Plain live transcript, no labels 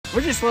We're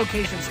just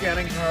location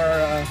scouting for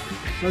our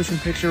motion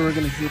picture. We're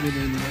going to shoot it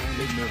in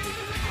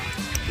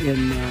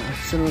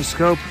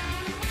CinemaScope.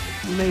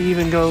 We may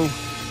even go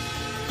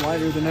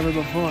wider than ever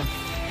before.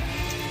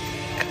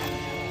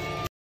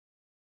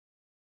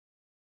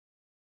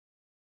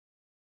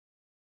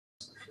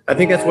 I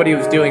think that's what he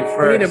was doing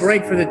first. We need a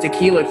break for the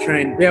tequila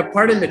train. Yeah,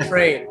 pardon the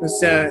train.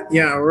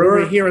 Yeah, we're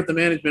over here at the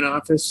management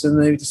office, and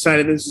they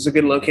decided this is a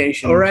good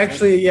location. Or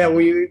actually, yeah,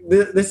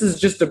 this is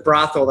just a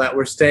brothel that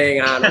we're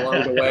staying on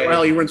along the way.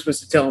 Well, you weren't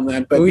supposed to tell them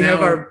that, but we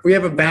have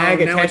a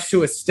bag attached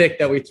to a stick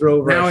that we throw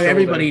over. Now our shoulder.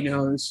 everybody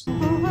knows.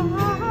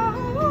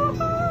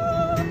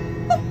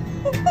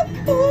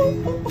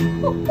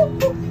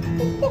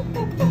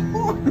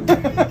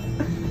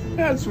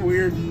 That's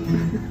weird.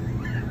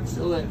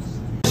 Still is.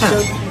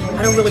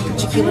 I don't really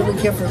particularly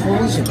care for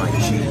holes in my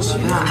jeans.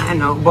 I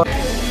know, but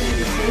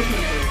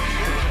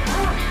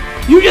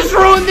you just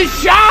ruined the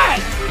shot!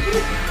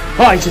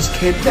 Oh, I just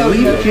can't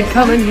believe you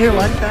come in here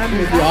like that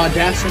with the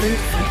audacity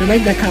to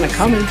make that kind of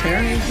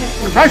commentary.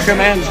 Pressure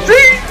man's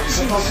dreams!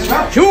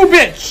 You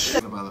bitch!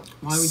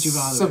 Why would you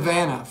bother?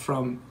 Savannah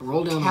from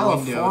Roll down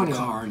California. the window of the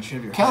car and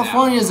shove your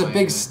California is a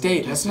big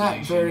state. That's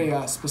not very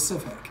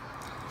specific.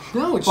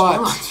 No, it's but,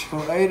 not.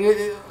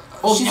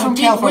 Oh, she's from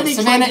California.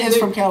 Savannah is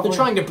from California.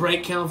 They're trying to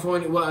break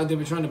California. Well, they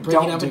were trying to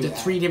break it up into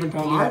 3 different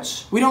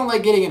parts. We don't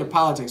like getting into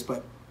politics,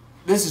 but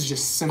this is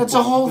just simple. That's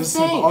a whole thing.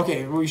 Simple.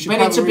 Okay, we should.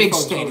 But it's a big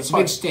state. It's a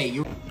big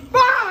state.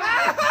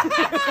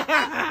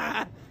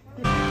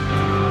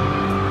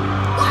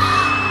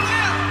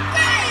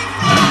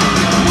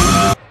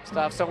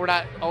 Stuff, so we're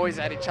not always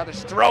at each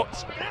other's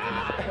throats.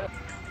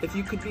 If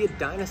you could be a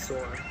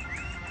dinosaur,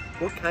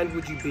 what kind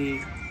would you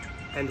be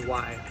and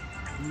why?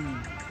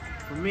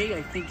 For me,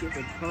 I think it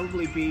would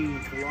probably be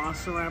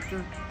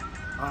Velociraptor.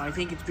 I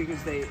think it's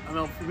because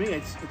for me,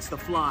 it's the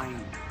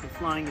flying. The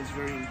flying is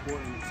very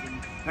important.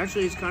 And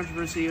actually, there's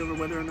controversy over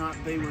whether or not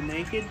they were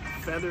naked,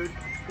 feathered,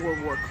 or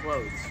wore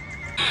clothes.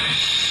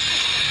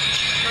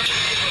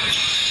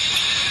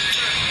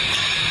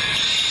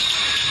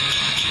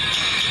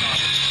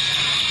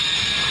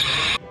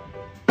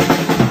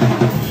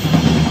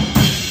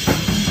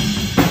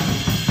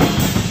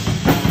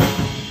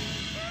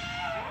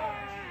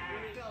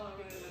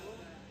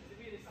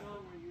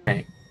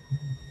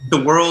 The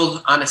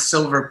world on a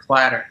silver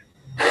platter.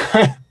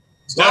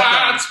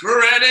 Start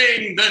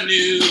spreading the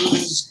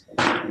news.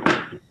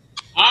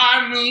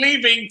 I'm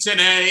leaving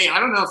today.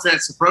 I don't know if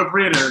that's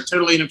appropriate or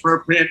totally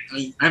inappropriate.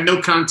 I have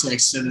no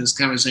context in this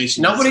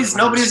conversation.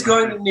 Nobody's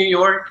going to New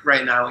York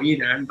right now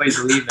either. Everybody's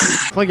leaving.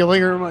 Thank you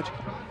very much.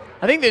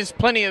 I think there's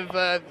plenty of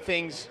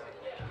things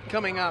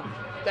coming up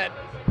that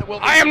will.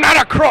 I am not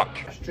a crook.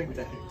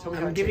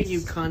 I'm giving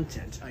you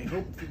content. I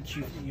hope that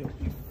you'll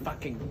be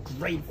fucking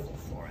grateful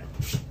for it.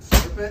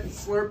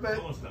 Slurp it.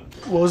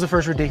 What was the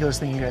first ridiculous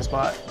thing you guys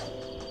bought?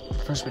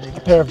 First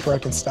ridiculous. A pair of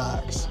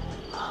Birkenstocks.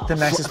 The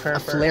nicest pair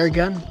of fur. Flare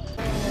gun?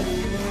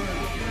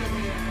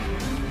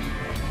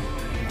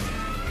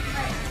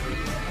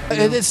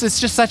 It's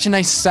just such a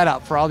nice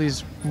setup for all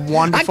these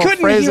wonderful I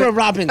couldn't phrases. hear a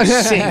robin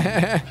sing.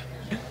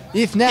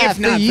 If not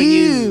for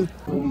you.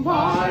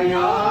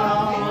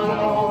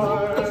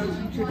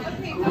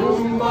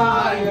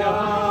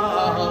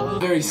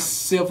 Very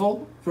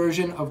civil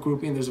version of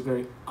grouping. There's a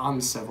very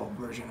uncivil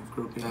version of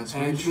grouping. That's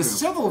and very the true.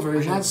 civil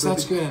version, That's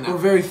good enough. we're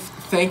very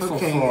thankful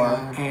for,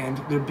 and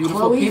they're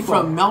beautiful Chloe people.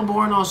 from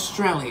Melbourne,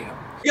 Australia.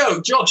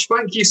 Yo, Josh,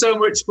 thank you so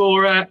much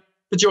for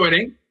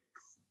joining.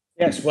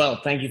 Yes, well,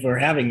 thank you for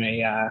having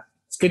me.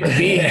 It's good to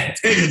be here.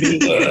 It's good to be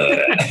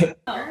here.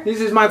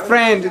 This is my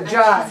friend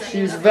Josh.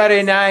 He's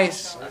very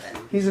nice.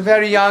 He's a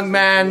very young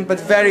man, but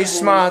very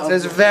smart.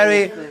 There's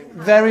very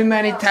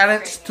many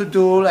talents to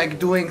do, like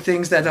doing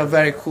things that are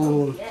very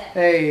cool.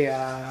 Hey,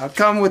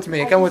 come with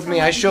me.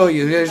 I show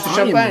you. Here's the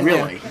champagne. I am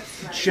really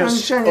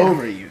just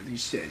over you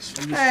these days.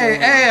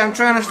 Hey, I'm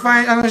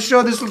gonna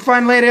show this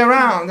fine lady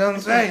around. Don't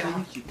say.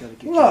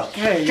 Look,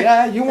 hey,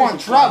 yeah, you want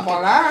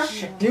trouble, huh?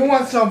 You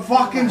want some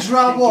fucking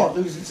trouble?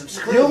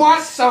 You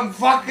want some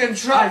fucking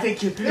trouble? I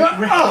think you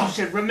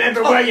should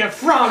remember where you're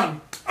from.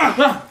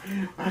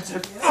 It's a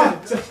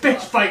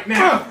bitch fight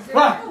now.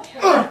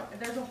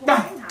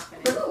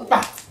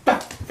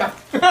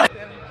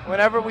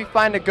 Whenever we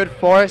find a good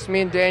forest,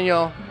 me and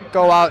Daniel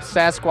go out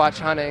Sasquatch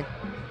hunting.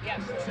 Yes,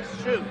 this is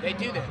true. They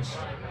do this.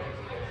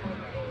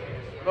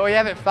 But we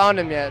haven't found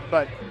him yet,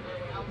 but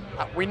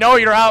we know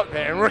you're out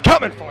there and we're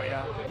coming for you.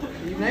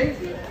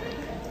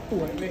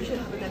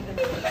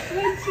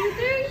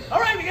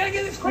 Alright, we gotta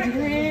get this quick.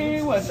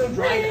 What's so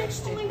dry?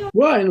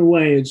 Well, in a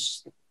way,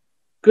 it's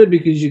good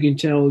because you can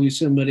tell you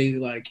somebody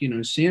like,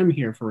 Sam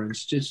here, for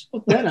instance,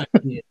 what that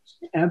idea is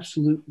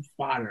absolute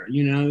fodder.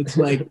 It's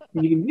like,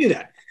 you can do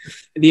that.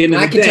 At the end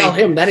of the day, I can tell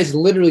him that is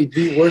literally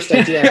the worst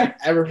idea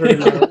I've ever heard in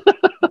my life.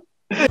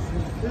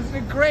 This is a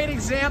great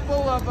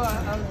example of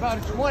about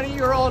a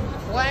 20-year-old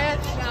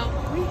plant. Now,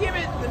 we give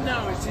it the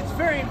nose. It's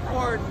very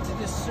important to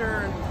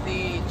discern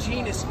the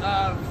genus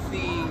of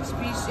the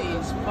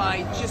species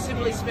by just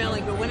simply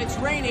smelling. But when it's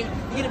raining,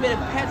 you get a bit of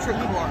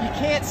petrichor. You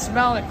can't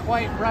smell it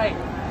quite right.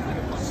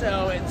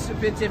 so it's a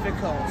bit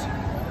difficult.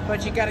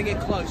 But you got to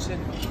get close.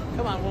 And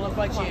come on, we'll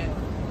invite you in.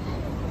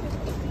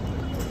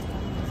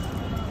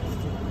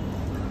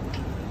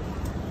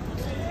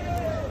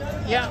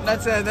 Yeah,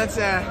 that's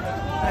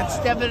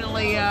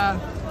definitely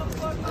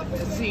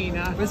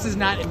zine. This is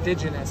not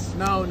indigenous.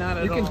 No, not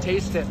at all. You can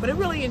taste it. But it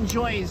really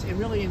enjoys it here. It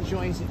really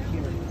enjoys it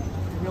here.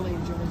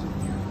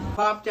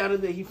 Popped out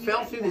of he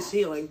fell through the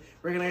ceiling.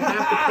 We're gonna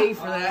have to pay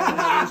for that. And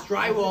there's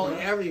drywall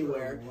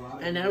everywhere.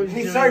 And now he's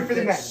doing Sorry for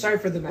the this. mess. Sorry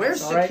for the mess.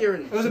 Where's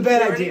security? It was a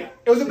bad idea.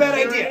 It was a bad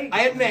idea.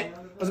 I admit.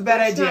 It was a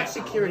bad idea. That's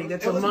not security.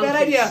 That's a was monkey, a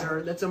bad idea.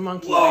 sir. That's a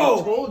monkey. Whoa.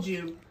 I told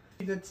you.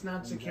 That's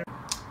not security.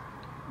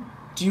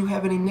 Do you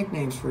have any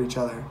nicknames for each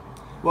other?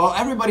 Well,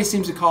 everybody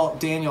seems to call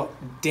Daniel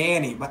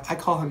Danny, but I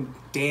call him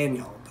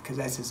Daniel because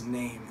that's his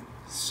name.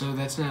 So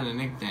that's not a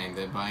nickname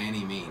that by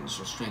any means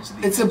will straight to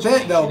the It's a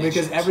bit though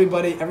because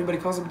everybody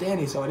calls him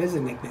Danny, so it is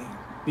a nickname.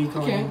 Be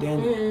calling him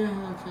Danny.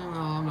 Yeah, okay, well,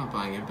 I'm not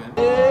buying it, but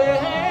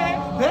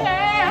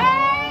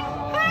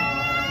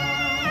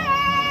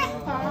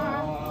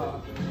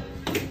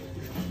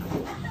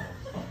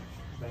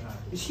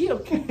Is he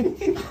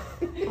okay?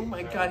 Oh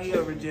my God, he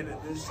overdid it.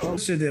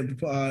 Also,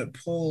 the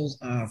Paul,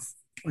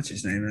 what's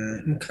his name?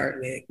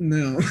 McCartney.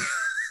 No.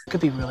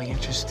 Could be really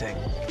interesting.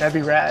 That'd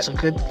be rad. So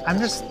good. I'm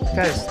just,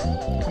 guys,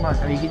 come on.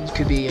 I mean, it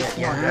could be,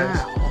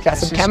 yeah. Got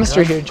some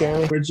chemistry here,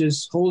 Jeremy. We're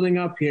just holding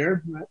up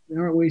here,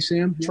 aren't we,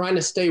 Sam? Trying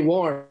to stay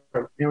warm.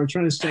 Yeah, we're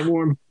trying to stay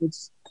warm.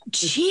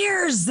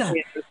 Cheers!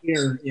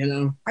 Here, you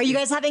know. Are you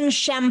guys having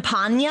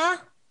champagne?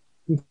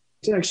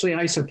 It's actually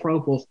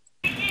isopropyl.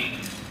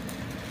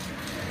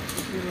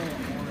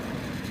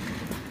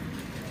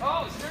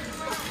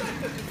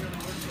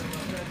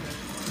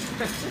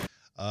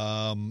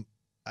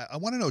 I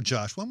want to know,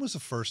 Josh, when was the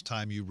first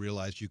time you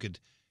realized you could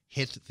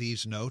hit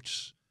these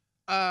notes?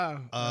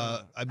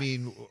 I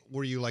mean,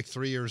 were you like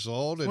 3 years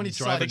old? And when he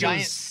saw a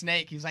giant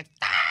snake, he was like,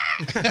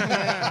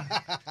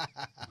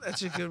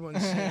 That's a good one.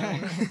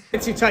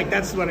 It's too tight.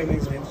 That's what I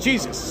think.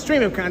 Jesus,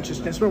 stream of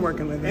consciousness. We're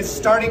working with it. It's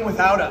starting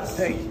without us.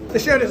 Hey, the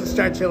show doesn't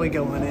start till we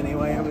go on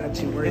anyway. I'm not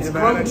too worried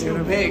about it. It's grown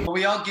too big.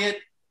 We all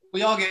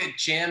get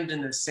jammed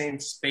in the same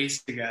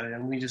space together,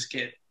 and we just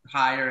get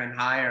higher and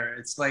higher.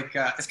 It's like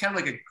it's kind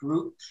of like a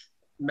group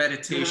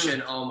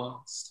meditation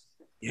almost.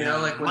 Yeah, you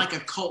know, like a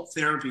cult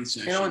therapy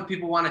session. You know, when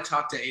people want to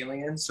talk to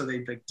aliens, so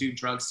they like do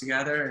drugs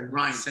together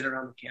and sit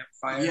around the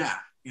campfire. Yeah.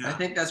 I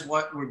think that's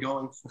what we're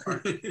going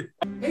for.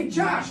 Hey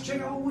Josh,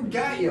 check out what we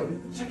got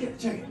you. Check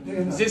it.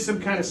 Is this some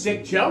kind of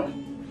sick joke?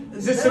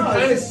 Is this some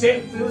kind of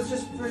sick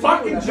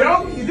fucking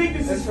joke? You think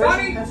this is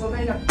funny?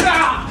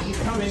 Ah! You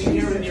come in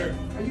here with your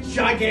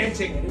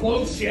gigantic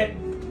bullshit.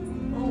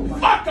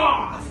 Fuck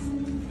off!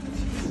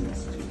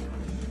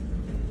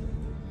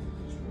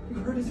 You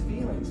hurt his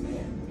feelings,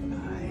 man.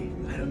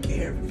 I don't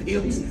care.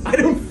 Feelings. I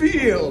don't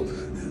feel.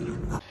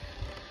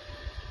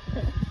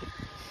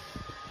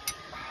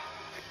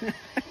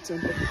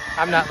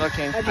 I'm not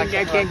looking. I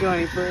can't go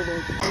any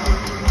further.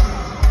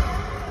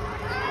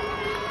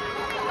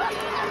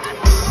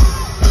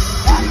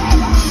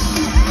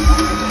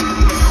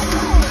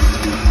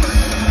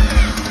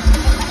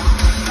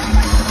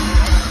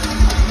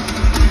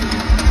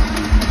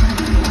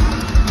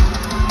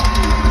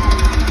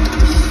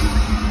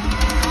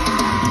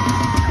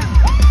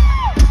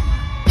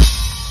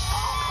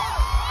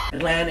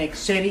 Atlantic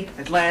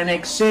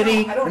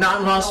City. We're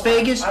not in Las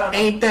Vegas.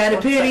 Ain't that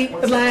a pity?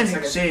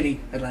 Atlantic City.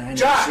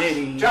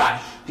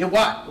 Josh. Yeah,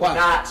 what?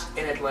 Not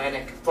in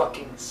Atlantic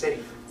fucking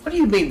City. What do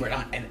you mean we're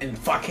not in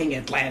fucking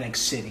Atlantic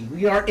City?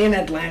 We are in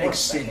Atlantic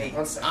City.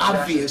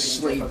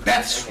 Obviously,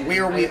 that's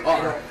where we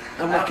are.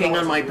 I'm looking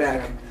on my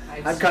back.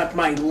 I've got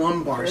my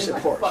lumbar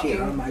support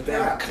here on my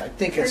back. I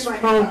think it's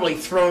probably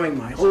throwing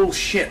my whole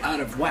shit out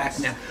of whack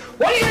now.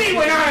 What do you mean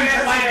we're not in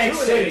Atlantic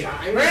City?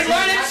 We're in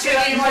Atlantic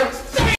City.